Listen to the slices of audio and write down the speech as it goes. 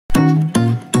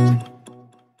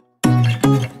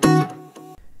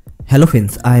Hello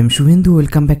friends, I am Suvendu.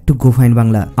 Welcome back to go fine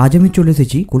Bangla. আজ আমি চলে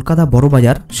এসেছি কলকাতা বড়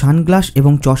বাজার সানগ্লাস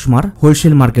এবং চশমার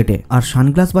হোলসেল মার্কেটে। আর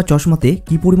সানগ্লাস বা চশমাতে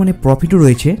কি পরিমাণে প্রফিটও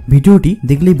রয়েছে ভিডিওটি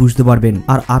দেখলেই বুঝতে পারবেন।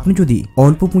 আর আপনি যদি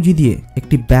অল্প পুঁজি দিয়ে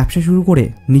একটি ব্যবসা শুরু করে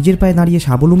নিজের পায়ে দাঁড়িয়ে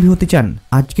স্বাবলম্বী হতে চান,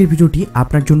 আজকের ভিডিওটি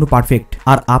আপনার জন্য পারফেক্ট।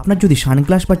 আর আপনার যদি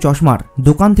সানগ্লাস বা চশমার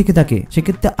দোকান থেকে থাকে,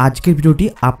 সেক্ষেত্রে আজকের ভিডিওটি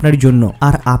আপনার জন্য।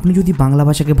 আর আপনি যদি বাংলা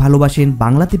ভাষাকে ভালোবাসেন,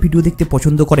 বাংলাতে ভিডিও দেখতে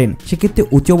পছন্দ করেন, সেক্ষেত্রে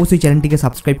অতি অবশ্যই চ্যানেলটিকে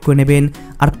সাবস্ক্রাইব করে নেবেন।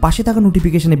 আর পাশে থাকা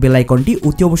নোটিফিকেশনে বেল আইকনটি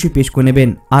অতি অবশ্যই প্রেস করে নেবেন।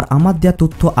 আর আমার দেওয়া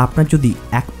তথ্য আপনার যদি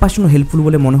 1% হেল্পফুল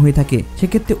বলে মনে হয়ে থাকে,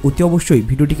 সেক্ষেত্রে অতি অবশ্যই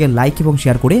ভিডিওটিকে লাইক এবং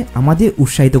শেয়ার করে আমাদের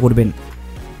উৎসাহিত করবেন।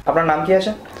 আপনার নাম কি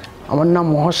আছে? আমার নাম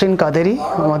মহসিন কাদেরি।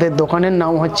 আমাদের দোকানের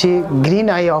নাম হচ্ছে green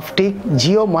I optic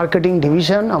Jio marketing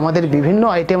division. আমাদের বিভিন্ন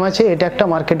আইটেম আছে। এটা একটা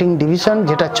মার্কেটিং ডিভিশন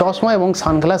যেটা চশমা এবং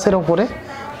সানগ্লাসের ওপরে।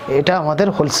 এটা আমাদের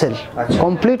হোলসেল,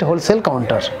 কমপ্লিট হোলসেল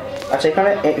কাউন্টার। আচ্ছা,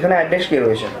 এখানে অ্যাড্রেস কি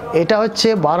রয়েছে? এটা হচ্ছে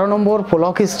 12 নম্বর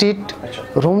পোলক স্ট্রিট,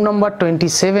 রুম নাম্বার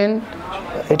 27।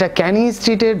 এটা ক্যানিং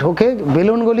স্ট্রিটে ঢোকে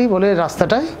বেলুন গলি বলে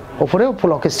রাস্তাটায় ওপরে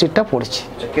পোলক স্ট্রিটটা পড়ছে।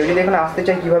 কেউ যদি এখানে আসতে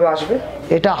চায় কিভাবে আসবে?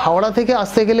 এটা হাওড়া থেকে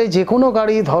আসতে গেলে যে কোনো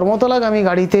গাড়ি ধর্মতলাগামী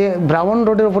গাড়িতে ব্রাহ্মণ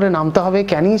রোডের উপরে নামতে হবে।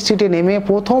 ক্যানিং স্ট্রিটে নেমে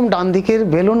প্রথম ডান দিকের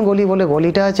বেলুন গলি বলে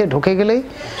গলিটা আছে, ঢুকে গেলেই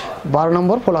 12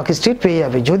 নম্বর পোলক স্ট্রিট পেয়ে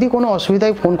যাবে। যদি কোনো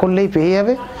অসুবিধায় ফোন করলেই পেয়ে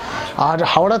যাবে। আর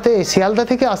হাওড়াতে শিয়ালদা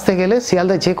থেকে আসতে গেলে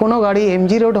শিয়ালদা যে কোনো গাড়ি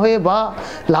এমজি রোড হয়ে বা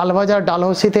লালবাজার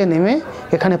ডালহৌসিতে নেমে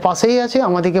এখানে পাশেই আছে,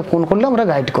 আমাদেরকে ফোন করলে আমরা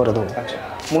গাইড করে দেবো।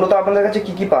 মূলত আপনাদের কাছে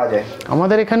কি কি পাওয়া যায়?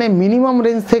 আমাদের এখানে মিনিমাম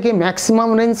রেঞ্জ থেকে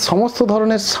ম্যাক্সিমাম রেঞ্জ সমস্ত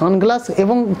ধরনের সানগ্লাস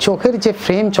এবং চোখের যে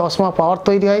ফ্রেম চশমা পাওয়ার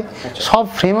তৈরি হয়, সব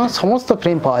ফ্রেম, সমস্ত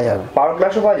ফ্রেম পাওয়া যাবে। পাওয়ার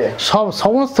গ্লাসও পাওয়া যায়?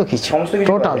 সমস্ত কিছু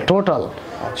টোটাল।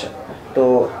 আচ্ছা, তো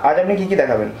আজ আপনি কি কি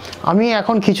দেখাবেন? আমি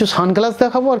এখন কিছু সানগ্লাস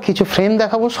দেখাবো আর কিছু ফ্রেম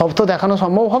দেখাবো। সব তো দেখানো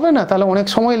সম্ভব হবে না, তাহলে অনেক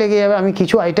সময় লেগে যাবে। আমি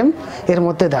কিছু আইটেম এর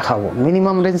মধ্যে দেখাবো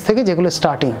মিনিমাম রেঞ্জ থেকে, যেগুলো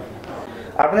স্টার্টিং।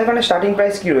 আপনাদের এখানে স্টার্টিং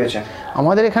প্রাইস কি রয়েছে?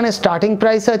 আমাদের এখানে স্টার্টিং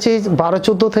প্রাইস আছে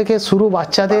 12-14 থেকে শুরু।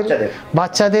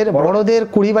 বাচ্চাদের বড়দের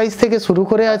 20-22 থেকে শুরু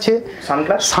করে আছে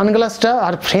সানগ্লাসটা।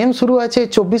 আর ফ্রেম শুরু আছে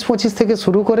 24-25 থেকে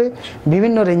শুরু করে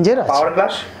বিভিন্ন রেঞ্জের আছে।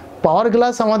 পাওয়ার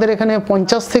গ্লাস আমাদের এখানে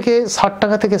 50 থেকে 60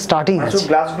 টাকা থেকে স্টার্টিং আছে।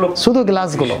 শুধু গ্লাস,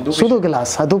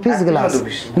 2 পিস গ্লাস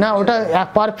না, ওটা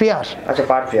পার পেয়ার। আচ্ছা,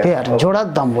 পার পেয়ার জোড়ার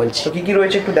দাম বলছি। কি কি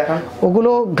রয়েছে একটু দেখান।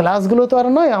 ওগুলো গ্লাসগুলো তো আর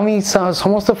নয়, আমি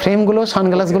সমস্ত ফ্রেমগুলো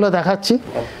সানগ্লাসগুলো দেখাচ্ছি।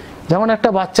 যেমন একটা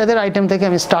বাচ্চাদের আইটেম থেকে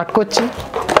আমি স্টার্ট করছি।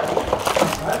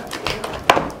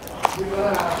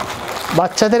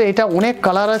 বাচ্চাদের এটা অনেক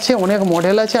কালার আছে, অনেক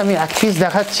মডেল আছে। আমি এক পিস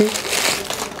দেখাচ্ছি।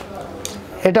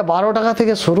 এটা 12 টাকা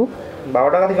থেকে শুরু।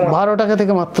 12 টাকা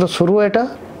থেকে মাত্র শুরু। এটা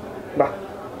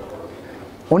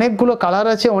অনেকগুলো কালার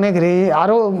আছে, অনেক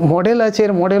আরো মডেল আছে।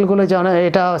 এর মডেলগুলো জানা,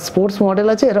 এটা স্পোর্টস মডেল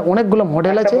আছে। এর অনেকগুলো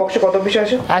মডেল আছে। কত পিস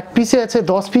আছে? এক পিসে আছে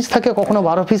 10 পিস থাকে, কখনো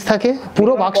 12 পিস থাকে।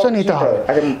 পুরো বাক্স নিতে হবে।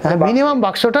 মিনিমাম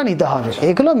বাক্সটা নিতে হবে।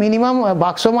 এগুলো মিনিমাম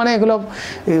বাক্স, মানে এগুলো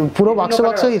পুরো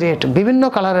বাক্সই রেট। বিভিন্ন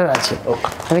কালারের আছে।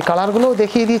 আমি কালারগুলোও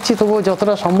দেখিয়ে দিচ্ছি, তবুও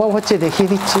যতটা সম্ভব হচ্ছে দেখিয়ে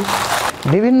দিচ্ছি।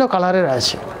 বিভিন্ন কালারের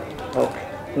আছে।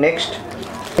 নেক্সট,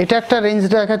 এটা একটা রেঞ্জ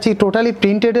দেখাচ্ছি টোটালি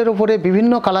প্রিন্টেডের উপরে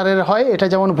বিভিন্ন কালারের হয়। এটা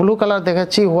যেমন ব্লু কালার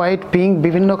দেখাচ্ছি, হোয়াইট, পিঙ্ক,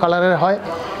 বিভিন্ন কালারের হয়।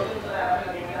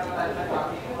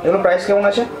 এগুলো প্রাইস কেমন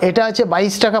আছে? এটা আছে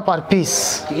 22 টাকা পার পিস।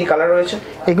 কি কি কালার রয়েছে?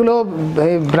 এগুলো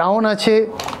ব্রাউন আছে,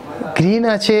 গ্রিন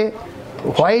আছে,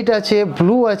 হোয়াইট আছে,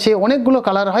 ব্লু আছে, অনেকগুলো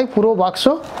কালার হয়। পুরো বাক্স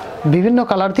বিভিন্ন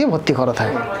কালার দিয়ে ভর্তি করা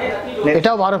থাকে।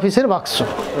 এটাও 12 পিসের বাক্স।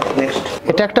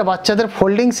 এটা একটা বাচ্চাদের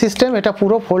ফোল্ডিং সিস্টেম। এটা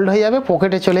পুরো ফোল্ড হয়ে যাবে,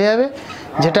 পকেটে চলে যাবে।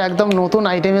 যেটা একদম নতুন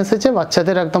আইটেম এসেছে,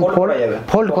 বাচ্চাদের একদম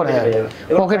ফোল্ড করা যাবে,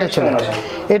 পকেটে চলে যাবে।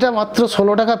 এটা মাত্র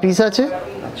 16 টাকা পিস আছে।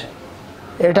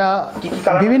 এটা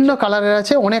বিভিন্ন কালারের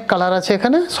আছে, অনেক কালার আছে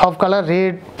এখানে। সব কালার,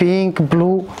 রেড, পিঙ্ক,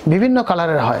 ব্লু, বিভিন্ন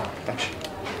কালারের হয়।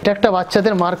 এটা একটা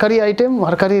বাচ্চাদের মার্কারি আইটেম,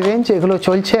 মার্কারি রেঞ্জ। এগুলো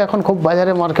চলছে এখন খুব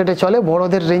বাজারে, মার্কেটে চলে।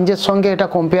 বড়দের রেঞ্জের সঙ্গে এটা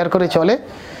কম্পেয়ার করে চলে।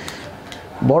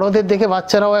 বড়দের দেখে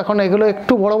বাচ্চারাও এখন এগুলো,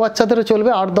 একটু বড় বাচ্চাদেরও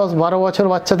চলবে, 8, 10, 12 বছর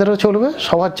বাচ্চাদেরও চলবে।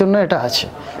 সবার জন্য এটা আছে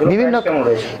বিভিন্ন।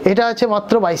 এটা আছে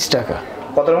মাত্র 22 টাকা।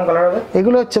 কত রকম কালার হবে?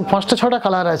 এগুলো হচ্ছে 5-6টা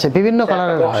কালার আছে, বিভিন্ন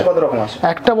কালারের হয়।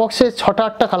 একটা বক্সে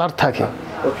 6-8টা কালার থাকে।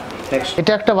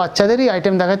 এটা একটা বাচ্চাদেরই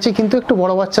আইটেম দেখাচ্ছি, কিন্তু একটু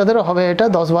বড় বাচ্চাদেরও হবে। এটা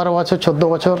 10-12 বছর, 14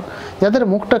 বছর, যাদের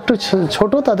মুখটা একটু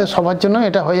ছোট, তাদের সবার জন্য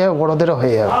এটা হয়ে যাবে, বড়দেরও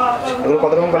হয়ে যাবে।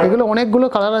 এগুলো অনেকগুলো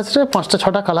কালার আছে,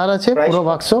 5-6টা কালার আছে পুরো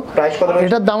বাক্স।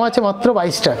 এটার দাম আছে মাত্র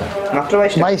 22 টাকা।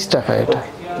 22 টাকা এটা।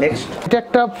 এটা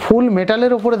একটা ফুল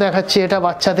মেটালের উপরে দেখাচ্ছি। এটা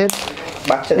বাচ্চাদের,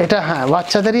 এটা হ্যাঁ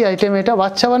বাচ্চাদেরই আইটেম। এটা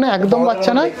বাচ্চা মানে একদম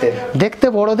বাচ্চা নয়, দেখতে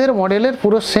বড়দের মডেলের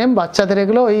পুরো সেম। বাচ্চাদের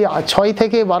এগুলো ওই 6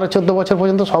 থেকে 12-14 বছর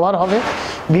পর্যন্ত সবার হবে।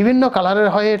 বিভিন্ন কালারের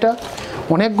হয়। এটা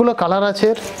অনেকগুলো কালার আছে।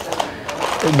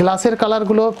 গ্লাসের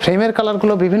কালারগুলো, ফ্রেমের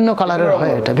কালারগুলো বিভিন্ন কালারের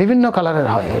হয়, এটা বিভিন্ন কালারের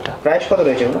হয়। এটা প্রাইস কত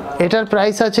রয়েছে এগুলো? এটার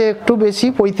প্রাইস আছে একটু বেশি,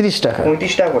 35 টাকা।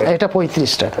 35 টাকা করে? এটা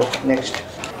 35 টাকা। নেক্সট,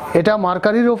 এটা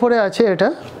মার্কারির ওপরে আছে। এটা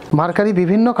মার্কারি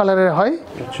বিভিন্ন কালারের হয়,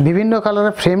 বিভিন্ন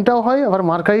কালারের ফ্রেমটাও হয়, আবার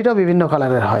মার্কারিটাও বিভিন্ন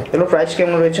কালারের হয়। এগুলো প্রাইস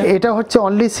কেমন রয়েছে? এটা হচ্ছে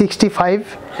অনলি 65।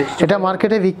 এটা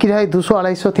মার্কেটে বিক্রি হয় 200,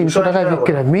 250, 300 টাকায়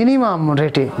বিক্রি হয় মিনিমাম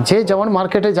রেটে। যে যেমন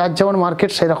মার্কেটে, যার যেমন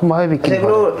মার্কেট সেরকম ভাবে বিক্রি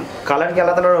হয়। কালার কি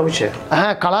আলাদা আলাদা হচ্ছে?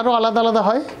 হ্যাঁ, কালারও আলাদা আলাদা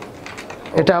হয়।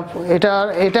 এটা এটা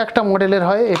এটা একটা মডেলের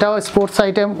হয়, এটাও স্পোর্টস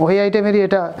আইটেম, ওই আইটেমেরই।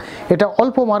 এটা এটা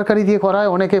অল্প মার্কারি দিয়ে করা হয়,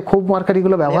 অনেকে খুব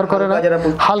মার্কারিগুলো ব্যবহার করে না,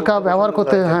 হালকা ব্যবহার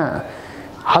করতে, হ্যাঁ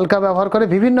হালকা ব্যবহার করে,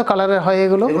 বিভিন্ন কালারের হয়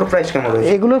এগুলো। এগুলো প্রাইস কেমন রয়েছে?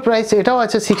 এগুলোর প্রাইস এটাও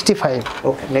আছে 65।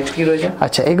 ওকে, নেক্সট কি রয়েছে?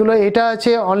 আচ্ছা, এগুলো এটা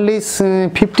আছে অনলি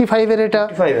 55 এর। এটা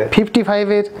 55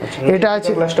 এর। এটা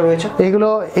আছে এগুলো,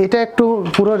 এটা একটু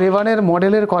পুরো রেবানের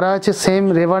মডেলের করা আছে, সেম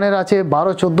রেবানের আছে,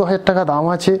 12-14 হাজার টাকা দাম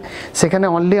আছে। সেখানে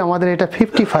অনলি আমাদের এটা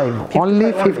 55, অনলি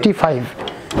 55।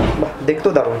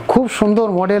 দেখতেও দারুণ, খুব সুন্দর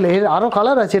মডেল। এর আরো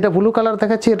কালার আছে, এটা ব্লু কালার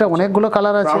দেখাচ্ছি, এটা অনেকগুলো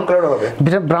কালার আছে,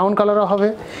 ব্রাউন কালারও হবে।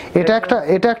 এটা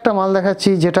একটা মাল দেখাচ্ছি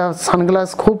যেটা সানগ্লাস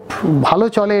খুব ভালো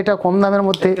চলে, এটা কম দামের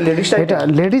মধ্যে। এটা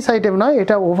লেডিস আইটেম নয়,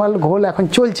 এটা ওভাল গোল এখন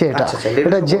চলছে। এটা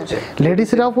এটা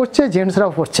লেডিসরাও পড়ছে,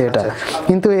 জেন্টসরাও পড়ছে এটা।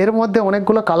 কিন্তু এর মধ্যে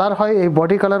অনেকগুলো কালার হয়, এই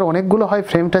বডি কালার অনেকগুলো হয়,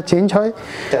 ফ্রেমটা চেঞ্জ হয়।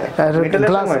 আর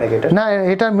গ্লাস না,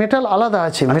 এটা মেটাল আলাদা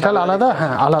আছে, মেটাল আলাদা,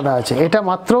 হ্যাঁ আলাদা আছে। এটা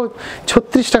মাত্র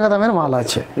 36 টাকা দামের মাল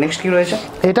আছে। নেক্সট কি রয়েছে?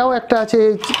 এটাও একটা আছে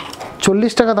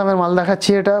 40 টাকা দামের মাল দেখাচ্ছি।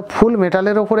 এটা ফুল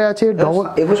মেটালের উপরে আছে, ডবল,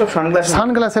 এগুলো সব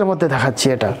সানগ্লাসের মধ্যে দেখাচ্ছি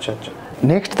এটা।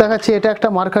 নেক্সট দেখাচ্ছি, এটা একটা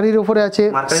মার্কারির উপরে আছে,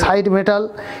 সাইড মেটাল।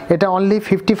 এটা অনলি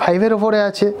 55 এর উপরে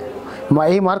আছে।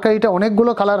 এই মার্কারিটা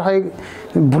অনেকগুলো কালার হয়,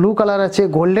 ব্লু কালার আছে,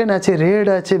 গোল্ডেন আছে, রেড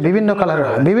আছে, বিভিন্ন কালার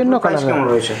হয়, বিভিন্ন কালার।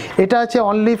 এটা আছে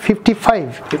অনলি 55।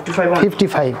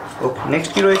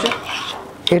 নেক্সট কি রয়েছে?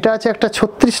 এটা আছে একটা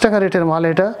 36 টাকা রেটের মাল।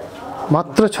 এটা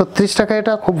মাত্র 36 টাকা।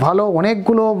 এটা খুব ভালো,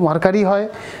 অনেকগুলো মার্কারি হয়।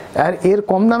 আর এর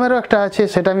কম দামেরও একটা আছে,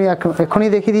 সেটা আমি এখনই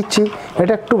দেখিয়ে দিচ্ছি।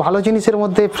 এটা একটু ভালো জিনিসের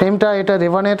মধ্যে, ফ্রেমটা এটা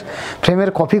রেবানের ফ্রেমের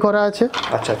কপি করা আছে।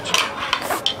 আচ্ছা আচ্ছা,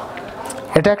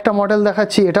 এটা একটা মডেল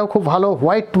দেখাচ্ছি, এটাও খুব ভালো,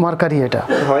 হোয়াইট মার্কারি। এটা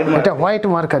হোয়াইট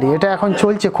মার্কারি, এটা এখন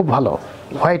চলছে খুব ভালো,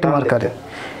 হোয়াইট মার্কারি।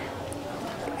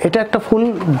 এটা একটা ফুল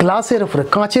গ্লাসের উপরে,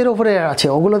 কাঁচের উপরে আছে,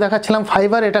 ওগুলো দেখাচ্ছিলাম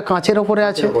ফাইবার, এটা কাঁচের উপরে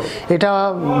আছে। এটা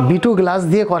B2 গ্লাস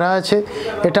দিয়ে করা আছে।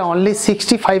 এটা অনলি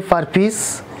 65 পার পিস।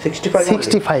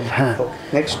 65, হ্যাঁ।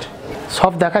 নেক্সট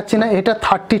সব দেখাচ্ছি না, এটা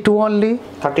 32 অনলি।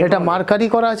 এটা মার্কারি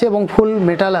করা আছে এবং ফুল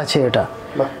মেটাল আছে এটা।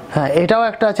 হ্যাঁ, এটাও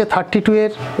একটা আছে 32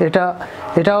 এর।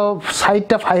 এটাও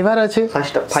সাইডটা ফাইবার আছে,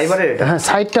 হ্যাঁ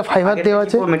সাইডটা ফাইবার দেওয়া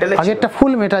আছে। আগেরটা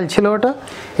ফুল মেটাল ছিল ওটা,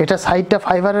 এটা সাইডটা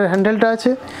ফাইবারের হ্যান্ডেলটা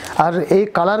আছে। আর এই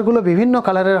কালারগুলো বিভিন্ন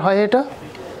কালারের হয়, এটা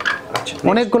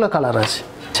অনেকগুলো কালার আছে।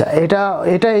 আচ্ছা,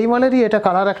 এটা এই মালেরই। এটা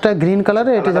কালার একটা গ্রিন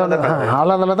কালারের, এটা হ্যাঁ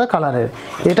আলাদা আলাদা কালারের।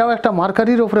 এটাও একটা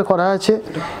মার্কারির উপরে করা আছে।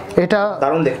 এটা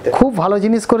খুব ভালো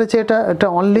জিনিস করেছে। এটা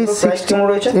অনলি 60,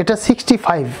 এটা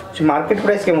 65। মার্কেট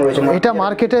প্রাইস কেমন রয়েছে? এটা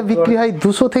মার্কেটে বিক্রি হয়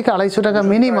 200 থেকে 250 টাকা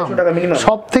মিনিমাম,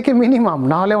 সব থেকে মিনিমাম,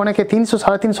 না হলে অনেকে 300,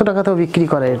 350 টাকাতেও বিক্রি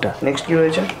করে এটা। নেক্সট কি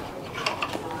রয়েছে?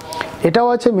 এটাও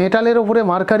আছে মেটালের উপরে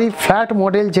মার্কারি, ফ্ল্যাট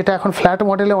মডেল, যেটা এখন ফ্ল্যাট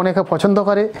মডেলে অনেকে পছন্দ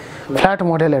করে। ফ্ল্যাট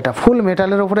মডেল, এটা ফুল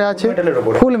মেটালের উপরে আছে,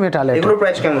 ফুল মেটাল। এগুলোর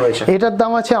প্রাইস কেমন রয়েছে? এটার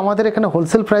দাম আছে আমাদের এখানে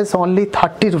হোলসেল প্রাইস অনলি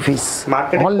 30 রুপিস।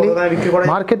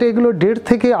 মার্কেটে এগুলো 150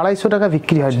 থেকে 250 টাকা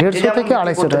বিক্রি হয়, 150 থেকে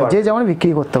 250 টাকা, যে যেমন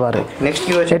বিক্রি করতে পারে। নেক্সট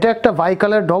কি রয়েছে? এটা একটা বাই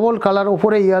কালার, ডবল কালার,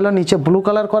 উপরে ইয়েলো, নিচে ব্লু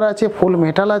কালার করা আছে, ফুল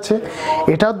মেটাল আছে।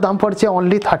 এটার দাম পড়ছে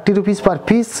অনলি 30 রুপিস পার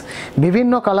পিস।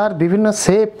 বিভিন্ন কালার, বিভিন্ন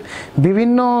শেপ,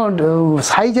 বিভিন্ন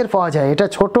সাইজের পাওয়া যায়। এটা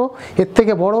ছোট, এর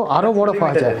থেকে বড়, আরো বড়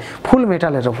পাওয়া যায়, ফুল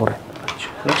মেটালের উপরে।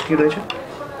 নেক্সট কি রয়েছে?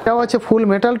 এটাও আছে ফুল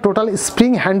মেটাল, টোটাল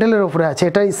স্প্রিং হ্যান্ডেলের উপরে আছে।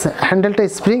 এটা হ্যান্ডেলটা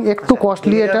স্প্রিং, একটু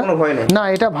কস্টলি এটা। না,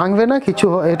 এটা ভাঙবে না কিছু,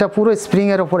 এটা পুরো স্প্রিং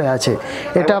এর উপরে আছে।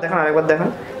 এটা আরেকবার দেখান।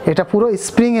 এটা পুরো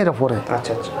স্প্রিং এর উপরে।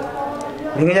 আচ্ছা আচ্ছা,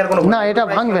 ভেঙে যাওয়ার কোনো না, এটা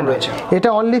ভাঙবে না। এটা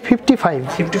অনলি 55,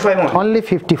 অনলি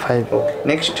 55।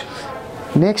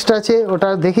 নেক্সট আছে, ওটা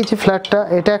দেখিছি ফ্ল্যাটটা।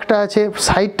 এটা একটা আছে,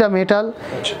 সাইডটা মেটাল,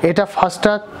 এটা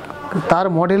ফার্স্টটা তার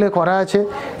মডেলে করা আছে।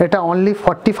 এটা অনলি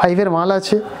 45 এর মাল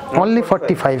আছে, অনলি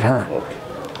 45, হ্যাঁ।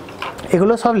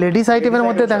 এগুলো সব লেডিস আইটেমের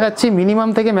মধ্যে দেখাচ্ছি, মিনিমাম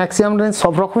থেকে ম্যাক্সিমাম রেঞ্জ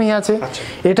সব রকমই আছে।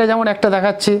 এটা যেমন একটা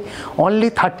দেখাচ্ছি অনলি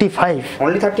 35,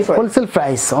 হোলসেল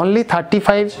প্রাইস অনলি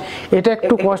 35। এটা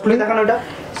একটু কস্টলি,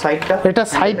 সাইডটা এটা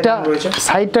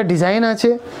সাইডটা ডিজাইন আছে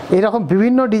এরকম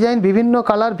বিভিন্ন ডিজাইন, বিভিন্ন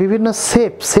কালার, বিভিন্ন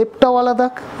শেপটাও আলাদা।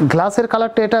 গ্লাসের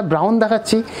কালারটা এটা ব্রাউন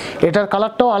দেখাচ্ছি, এটার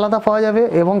কালারটাও আলাদা পাওয়া যাবে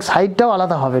এবং সাইডটাও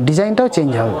আলাদা হবে, ডিজাইনটাও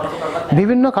চেঞ্জ হবে,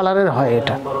 বিভিন্ন কালারের হয়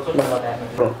এটা।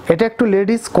 এটা একটু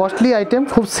লেডিস কস্টলি আইটেম,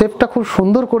 খুব শেপটা খুব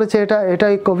সুন্দর করেছে এটা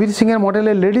এই কবির সিং এর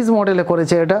মডেলে, লেডিস মডেলে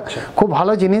করেছে এটা, খুব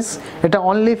ভালো জিনিস। এটা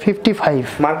অনলি 55।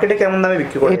 মার্কেটে কেমন দামে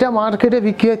বিক্রি করে? এটা মার্কেটে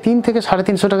বিক্রি হয় 3 থেকে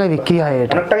 350 টাকায় বিক্রি হয়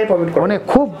এটা। অনেক টাকাই প্রফিট করে, মানে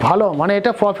খুব ভালো, মানে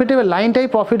এটা প্রফিটেবল লাইনটাই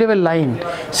প্রফিটেবল লাইন,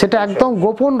 সেটা একদম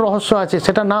গোপন রহস্য আছে,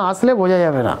 সেটা না আসলে বোঝা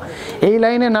যাবে না, এই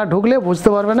লাইনে না ঢুকলে বুঝতে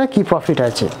পারবে না কি প্রফিট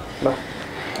আছে।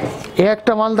 এই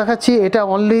একটা মাল দেখাচ্ছি, এটা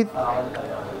অনলি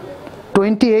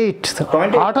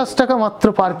 28 টাকা মাত্র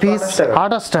পার পিস,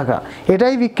 28 টাকা।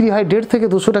 এটাই বিক্রি হয় 150 থেকে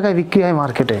 200 টাকায় বিক্রি হয়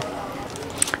মার্কেটে।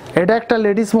 এটা একটা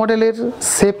লেডিস মডেলের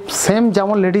সেম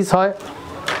যেমন লেডিস হয়,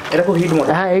 এটা খুব হিট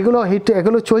মডেল। হ্যাঁ এগুলো হিট,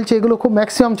 এগুলো চলছে, এগুলো খুব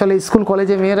ম্যাক্সিমাম চলে, স্কুল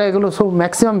কলেজে মেয়েরা এগুলো সব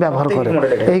ম্যাক্সিমাম ব্যবহার করে।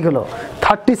 এইগুলো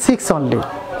 36 অনলি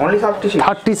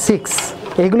 36,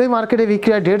 এইগুলোই মার্কেটে বিক্রি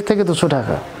হয় 150 থেকে 200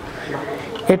 টাকা।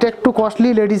 এটা একটু কস্টলি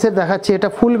লেডিসের দেখাচ্ছি, এটা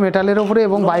ফুল মেটালের উপরে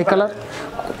এবং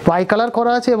বাই কালার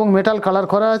করা আছে এবং মেটাল কালার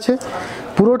করা আছে,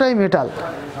 পুরোটাই মেটাল,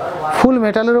 ফুল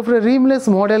মেটালের উপরে রিমলেস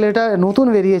মডেল। এটা নতুন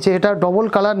বেরিয়েছে, এটা ডবল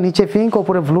কালার, নিচে পিঙ্ক,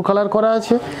 উপরে ব্লু কালার করা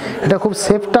আছে। এটা খুব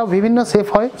শেপটা বিভিন্ন শেপ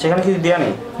হয়, সেখানে কিছু দেয়া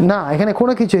নেই না এখানে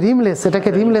কোনো কিছু, রিমলেস, এটাকে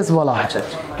রিমলেস বলা হয়।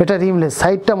 এটা রিমলেস,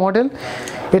 সাইডটা মডেল।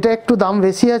 এটা একটু দাম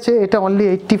বেশি আছে, এটা অনলি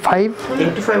 85।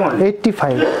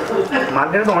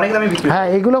 মার্কেটে তো অনেক দামে বিক্রি। হ্যাঁ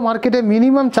এগুলো মার্কেটে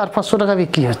মিনিমাম 400-500 টাকা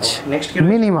বিক্রি হচ্ছে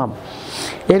মিনিমাম।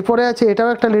 এরপরে আছে এটাও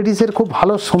একটা লেডিসের খুব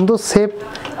ভালো সুন্দর শেপ,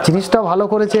 জিনিসটা ভালো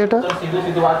করেছে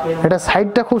এটা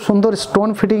সাইডটা খুব সুন্দর স্টোন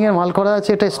ফিটিং এর মাল করা আছে,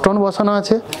 এটা স্টোন বসানো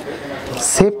আছে।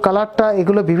 শেপ কালারটা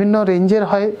এগুলো বিভিন্ন রেঞ্জের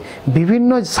হয়,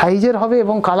 বিভিন্ন সাইজের হবে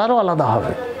এবং কালারও আলাদা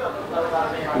হবে।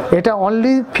 এটা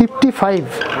অনলি 55।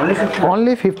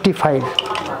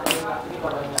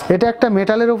 এটা একটা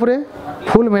মেটালের উপরে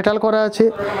ফুল মেটাল করা আছে,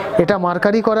 এটা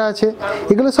মার্কারি করা আছে,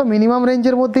 এগুলো সব মিনিমাম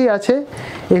রেঞ্জের মধ্যেই আছে।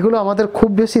 এগুলো আমাদের খুব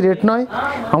বেশি রেট নয়,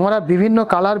 আমরা বিভিন্ন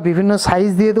কালার বিভিন্ন সাইজ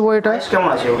দিয়ে দেবো। এটা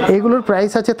এগুলোর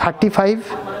প্রাইস আছে 35,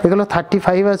 এগুলো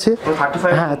 35 আছে,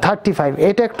 হ্যাঁ 35।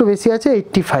 এটা একটু বেশি আছে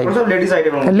 85।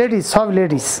 লেডিস, সব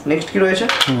লেডিস। নেক্সট কি রয়েছে?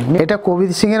 এটা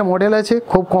কবির সিং এর মডেল আছে,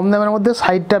 খুব কম দামের মধ্যে,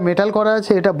 সাইডটা মেটাল করা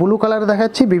আছে, এটা ব্লু কালার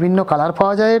দেখাচ্ছি, বিভিন্ন কালার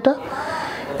পাওয়া যায়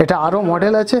এটা আরও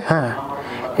মডেল আছে। হ্যাঁ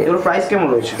এর প্রাইস কেমন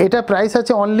রয়েছে? এটা প্রাইস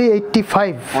আছে অনলি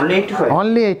 85।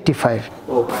 অনলি 85।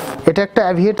 এটা একটা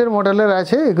অ্যাভিয়েটর মডেলের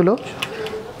আছে, এগুলো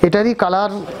এটারই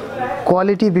কালার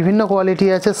কোয়ালিটি বিভিন্ন কোয়ালিটি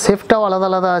আছে, শেপটাও আলাদা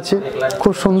আলাদা আছে,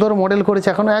 খুব সুন্দর মডেল করেছে,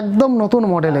 এখন একদম নতুন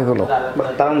মডেল, এগুলো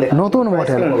নতুন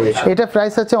মডেল। এটা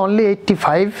প্রাইস আছে অনলি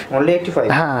 85।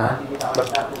 হ্যাঁ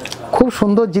খুব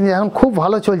সুন্দর জিনিস, এখন খুব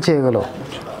ভালো চলছে এগুলো।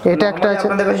 এটা একটা আছে,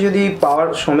 আপনাদের কাছে যদি পাওয়ার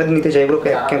সমেত নিতে চাই এগুলো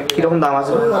কি রকম দাম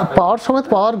আসবে? পাওয়ার সমেত,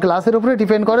 পাওয়ার গ্লাসের উপরে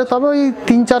ডিপেন্ড করে, তবে ওই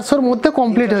 300-400-র মধ্যে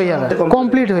কমপ্লিট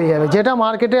হয়ে যাবে। যেটা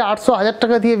মার্কেটে 800-1000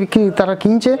 টাকা দিয়ে বিক্রি তারা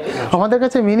কিনছে, আমাদের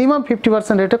কাছে মিনিমাম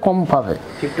 50% রেটে কম পাবে,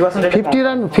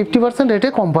 50% রেটে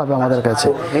কম পাবে আমাদের কাছে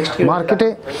মার্কেটে।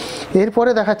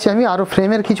 এরপরে দেখাচ্ছি আমি আরো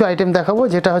ফ্রেমের কিছু আইটেম দেখাবো,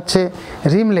 যেটা হচ্ছে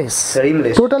রিমলেস,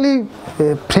 টোটালি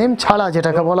ফ্রেম ছাড়া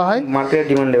যেটাকে বলা হয়, মার্কেটে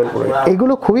ডিমান্ডেবল করে।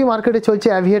 এগুলো খুবই মার্কেটে চলছে,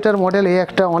 অ্যাভিয়েটর মডেল, এই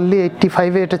একটা অনলি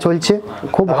 85 এ এটা চলছে,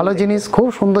 খুব ভালো জিনিস, খুব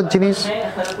সুন্দর জিনিস।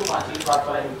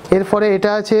 এরপরে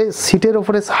এটা আছে সিটের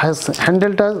উপরে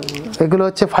হ্যান্ডেলটা, এগুলো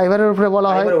হচ্ছে ফাইবারের উপরে বলা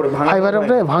হয়, ফাইবারের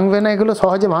উপরে ভাঙবে না, এগুলো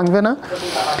সহজে ভাঙবে না।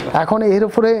 এখন এর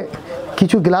উপরে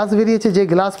কিছু গ্লাস বেরিয়েছে, যে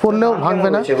গ্লাস পরলেও ভাঙবে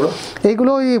না।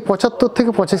 এইগুলো ওই 75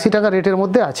 থেকে 85 টাকা রেটের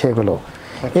মধ্যে আছে। এগুলো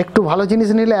একটু ভালো জিনিস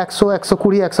নিলে 100,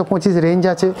 120, 125 রেঞ্জ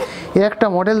আছে। এর একটা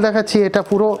মডেল দেখাচ্ছি, এটা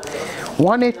পুরো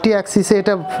 180 অ্যাক্সিসে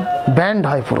এটা ব্যান্ড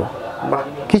হয়, পুরো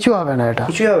কিছু হবে না, এটা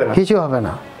কিছু হবে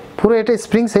না, পুরো এটা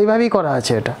স্প্রিং সেইভাবেই করা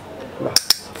আছে।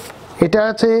 এটা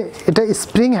আছে, এটা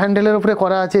স্প্রিং হ্যান্ডেলের উপরে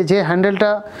করা আছে, যে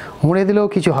হ্যান্ডেলটা মুড়ে দিলেও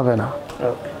কিছু হবে না,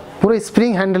 পুরো স্প্রিং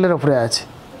হ্যান্ডেলের উপরে আছে।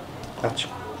 আচ্ছা,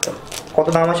 কত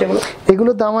দাম আছে এগুলো?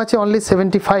 এগুলোর দাম আছে অনলি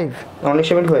 75।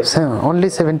 হ্যাঁ অনলি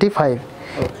 75।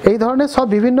 এই ধরনের সব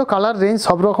বিভিন্ন কালার রেঞ্জ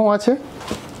সব রকম আছে।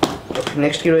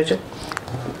 নেক্সট কি রয়েছে?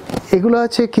 এগুলো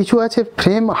আছে, কিছু আছে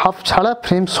ফ্রেম হাফ ছাড়া,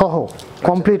 ফ্রেম সহ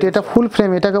কমপ্লিট, এটা ফুল ফ্রেম,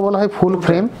 এটাকে বলা হয় ফুল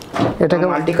ফ্রেম, এটাকে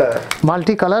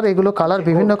মাল্টি কালার। এগুলো কালার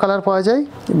বিভিন্ন কালার পাওয়া যায়।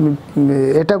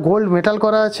 এটা গোল্ড মেটাল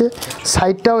করা আছে,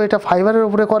 সাইডটাও এটা ফাইবারের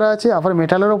উপরে করা আছে, আবার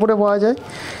মেটালের উপরে পাওয়া যায়।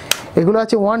 এগুলো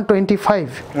আছে 125।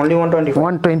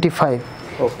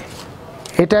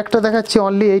 এটা একটা দেখাচ্ছি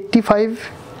অনলি 85।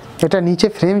 এটা নিচে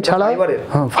ফ্রেম ছাড়া,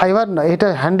 হ্যাঁ ফাইবার না, এটা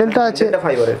হ্যান্ডেলটা আছে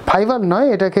ফাইবার নয়,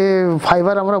 এটাকে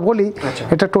ফাইবার আমরা বলি।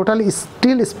 এটা টোটালি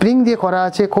স্টিল স্প্রিং দিয়ে করা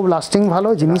আছে, খুব লাস্টিং ভালো,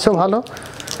 জিনিসও ভালো।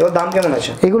 দাম কেমন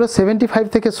আছে? এগুলো 75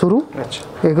 থেকে শুরু।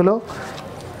 এগুলো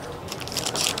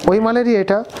ওই মালেরই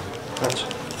এটা। আচ্ছা,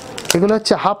 এগুলো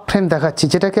হচ্ছে হাফ ফ্রেম দেখাচ্ছি,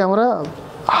 যেটাকে আমরা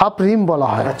হাফ রিম বলা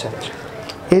হয়। আচ্ছা আচ্ছা,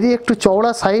 এরই একটু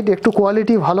চওড়া সাইড, একটু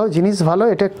কোয়ালিটি ভালো, জিনিস ভালো,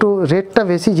 এটা একটু রেটটা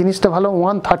বেশি, জিনিসটা ভালো।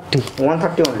 130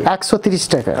 130 130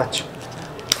 টাকা। আচ্ছা,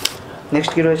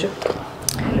 নেক্সট কি রয়েছে?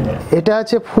 এটা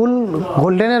আছে ফুল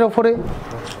গোল্ডেনের ওপরে,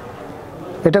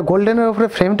 এটা গোল্ডেনের ওপরে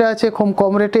ফ্রেমটা আছে খুব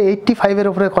কম রেটে 85-এর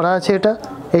ওপরে করা আছে, এটা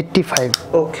 85।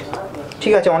 ওকে,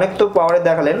 ঠিক আছে, অনেক তো পাওয়ারের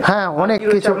দেখালেন। হ্যাঁ, অনেক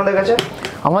কিছু আপনাদের কাছে।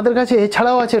 আমাদের কাছে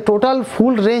এছাড়াও আছে টোটাল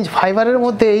ফুল রেঞ্জ ফাইবারের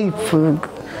মধ্যে। এই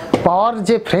পাওয়ার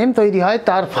যে ফ্রেম তৈরি হয়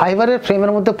তার ফাইবারের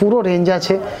ফ্রেমের মধ্যে পুরো রেঞ্জ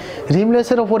আছে,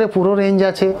 রিমলেসের ওপরে পুরো রেঞ্জ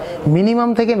আছে, মিনিমাম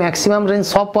থেকে ম্যাক্সিমাম রেঞ্জ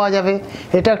সব পাওয়া যাবে।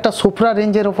 এটা একটা সুপ্রা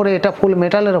রেঞ্জের ওপরে, এটা ফুল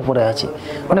মেটালের ওপরে আছে,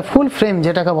 মানে ফুল ফ্রেম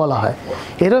যেটাকে বলা হয়।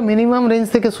 এরও মিনিমাম রেঞ্জ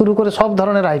থেকে শুরু করে সব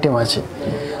ধরনের আইটেম আছে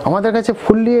আমাদের কাছে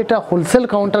ফুললি। এটা হোলসেল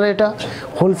কাউন্টার, এটা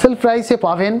হোলসেল প্রাইসে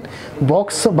পাবেন।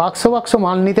 বাক্স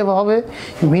মাল নিতে হবে।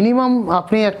 মিনিমাম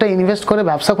আপনি একটা ইনভেস্ট করে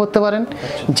ব্যবসা করতে পারেন,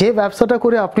 যে ব্যবসাটা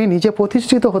করে আপনি নিজে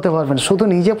প্রতিষ্ঠিত হতে পারবেন। শুধু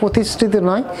নিজে প্রতিষ্ঠিত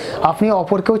নয়, আপনি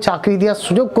অপরকেও চাকরি দেওয়ার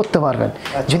সুযোগ করতে পারবেন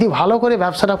যদি ভালো করে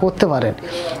ব্যবসাটা করতে পারেন।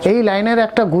 এই লাইনের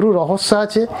একটা গুরু রহস্য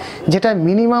আছে, যেটা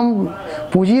মিনিমাম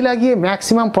পুঁজি লাগিয়ে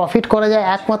ম্যাক্সিমাম প্রফিট করা যায়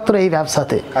একমাত্র এই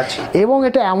ব্যবসাতে। এবং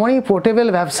এটা এমনই পোর্টেবল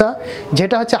ব্যবসা,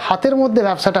 যেটা হচ্ছে হাতের মধ্যে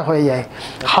ব্যবসাটা হয়ে যায়।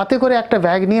 হাতে করে একটা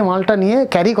ব্যাগ নিয়ে মালটা নিয়ে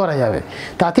ক্যারি করা যাবে,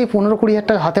 তাতেই 15-20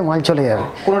 টাকা হাতে মাল চলে যাবে।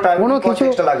 কোনো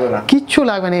কিচ্ছু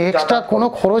লাগবে না, এক্সট্রা কোনো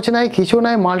খরচ নাই, কিছু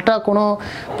নাই। মালটা কোনো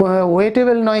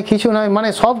ওয়েটেবল নয়, কিছু নয়, মানে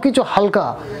সব কিছু হালকা,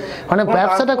 মানে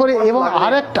ব্যবসাটা করে। এবং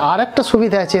আরেকটা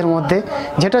সুবিধা আছে এর মধ্যে,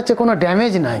 যেটা হচ্ছে কোনো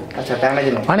ড্যামেজ নাই।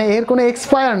 মানে এর কোনো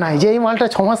এক্সপায়ার নাই যে এই মালটা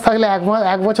 6 মাস থাকলে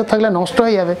 1 বছর থাকলে নষ্ট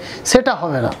হয়ে যাবে, সেটা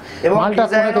হবে না। মালটা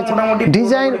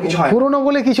ডিজাইন পুরনো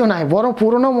বলে কিছু নাই, বরং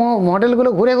পুরনো মডেলগুলো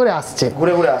ঘুরে ঘুরে আসছে,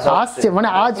 মানে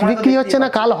আজ বিক্রি হচ্ছে না,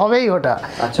 কাল হবেই ওটা।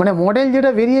 মানে মডেল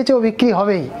যেটা বেরিয়েছে ও বিক্রি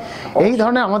হবেই। এই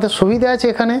ধরনের আমাদের সুবিধা আছে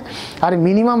এখানে। আর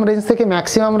মিনিমাম রেঞ্জ থেকে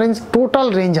ম্যাক্সিমাম রেঞ্জ টোটাল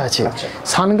রেঞ্জ আছে,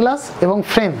 সানগ্লাস এবং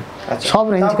ফ্রেম সব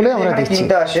রেঞ্জগুলো আমরা দিচ্ছি।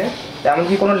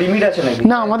 এমনকি কোনো লিমিট আছে নাকি?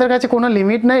 না, আমাদের কাছে কোনো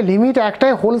লিমিট নাই। লিমিট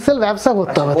একটাই, হোলসেল ব্যবসা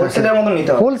করতে হবে,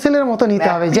 হোলসেলের মতো নিতে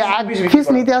হবে। যে এক পিস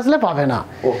নিতে আসলে পাবে না,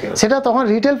 সেটা তখন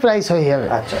রিটেল প্রাইস হয়ে যাবে।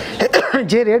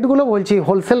 যে রেটগুলো বলছি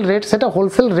হোলসেল রেট, সেটা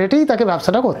হোলসেল রেটেই তাকে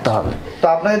ব্যবসাটা করতে হবে। তো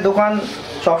আপনাদের দোকান,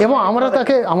 এবং আমরা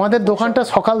তাকে, আমাদের দোকানটা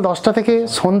সকাল 10টা থেকে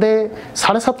সন্ধে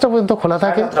 7:30 পর্যন্ত খোলা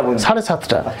থাকে,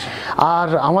 7:30। আর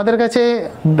আমাদের কাছে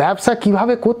ব্যবসা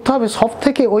কিভাবে করতে হবে সব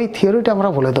থেকে ওই থিওরিটা আমরা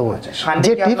বলে দেবো।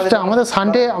 যে টিপসটা আমাদের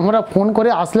সানডে আমরা ফোন করে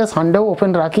আসলে সানডেও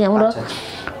ওপেন রাখি আমরা।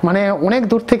 মানে অনেক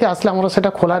দূর থেকে আসলে আমরা সেটা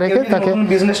খোলা রেখে তাকে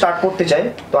বিজনেস স্টার্ট করতে চাই,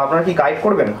 তো আপনারা কি গাইড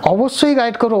করবেন? অবশ্যই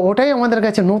গাইড করবো। ওটাই আমাদের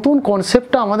কাছে নতুন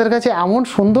কনসেপ্টটা, আমাদের কাছে এমন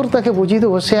সুন্দর তাকে বুঝিয়ে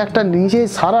দেবো, সে একটা নিজে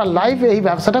সারা লাইফ এই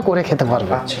ব্যবসাটা করে খেতে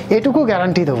পারবে, এটুকু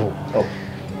গ্যারান্টি দেবো।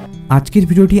 আজকের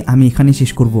ভিডিওটি আমি এখানে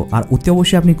শেষ করব। আর অতি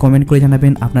অবশ্যই আপনি কমেন্ট করে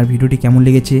জানাবেন আপনার ভিডিওটি কেমন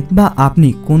লেগেছে, বা আপনি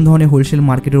কোন ধরনের হোলসেল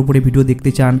মার্কেটের উপরে ভিডিও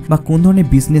দেখতে চান, বা কোন ধরনের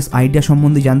বিজনেস আইডিয়া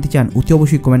সম্বন্ধে জানতে চান, অতি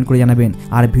অবশ্যই কমেন্ট করে জানাবেন।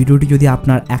 আর ভিডিওটি যদি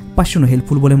আপনার 1%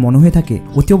 হেল্পফুল বলে মনে হয়ে থাকে,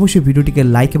 অতি অবশ্যই ভিডিওটিকে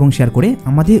লাইক এবং শেয়ার করে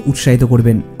আমাদের উৎসাহিত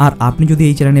করবেন। আর আপনি যদি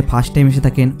এই চ্যানেলে ফার্স্ট টাইম এসে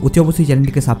থাকেন, অতি অবশ্যই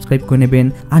চ্যানেলটিকে সাবস্ক্রাইব করে নেবেন।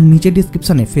 আর নিচের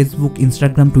ডিসক্রিপশনে ফেসবুক,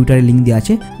 ইনস্টাগ্রাম, টুইটারের লিঙ্ক দেওয়া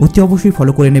আছে, অতি অবশ্যই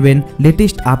ফলো করে নেবেন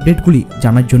লেটেস্ট আপডেটগুলি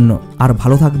জানার জন্য। আর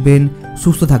ভালো থাকবেন,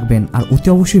 সুস্থ থাকবেন, আর অতি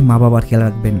অবশ্যই মা বাবার খেয়াল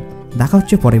রাখবেন। দেখা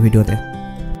হচ্ছে পরের ভিডিওতে।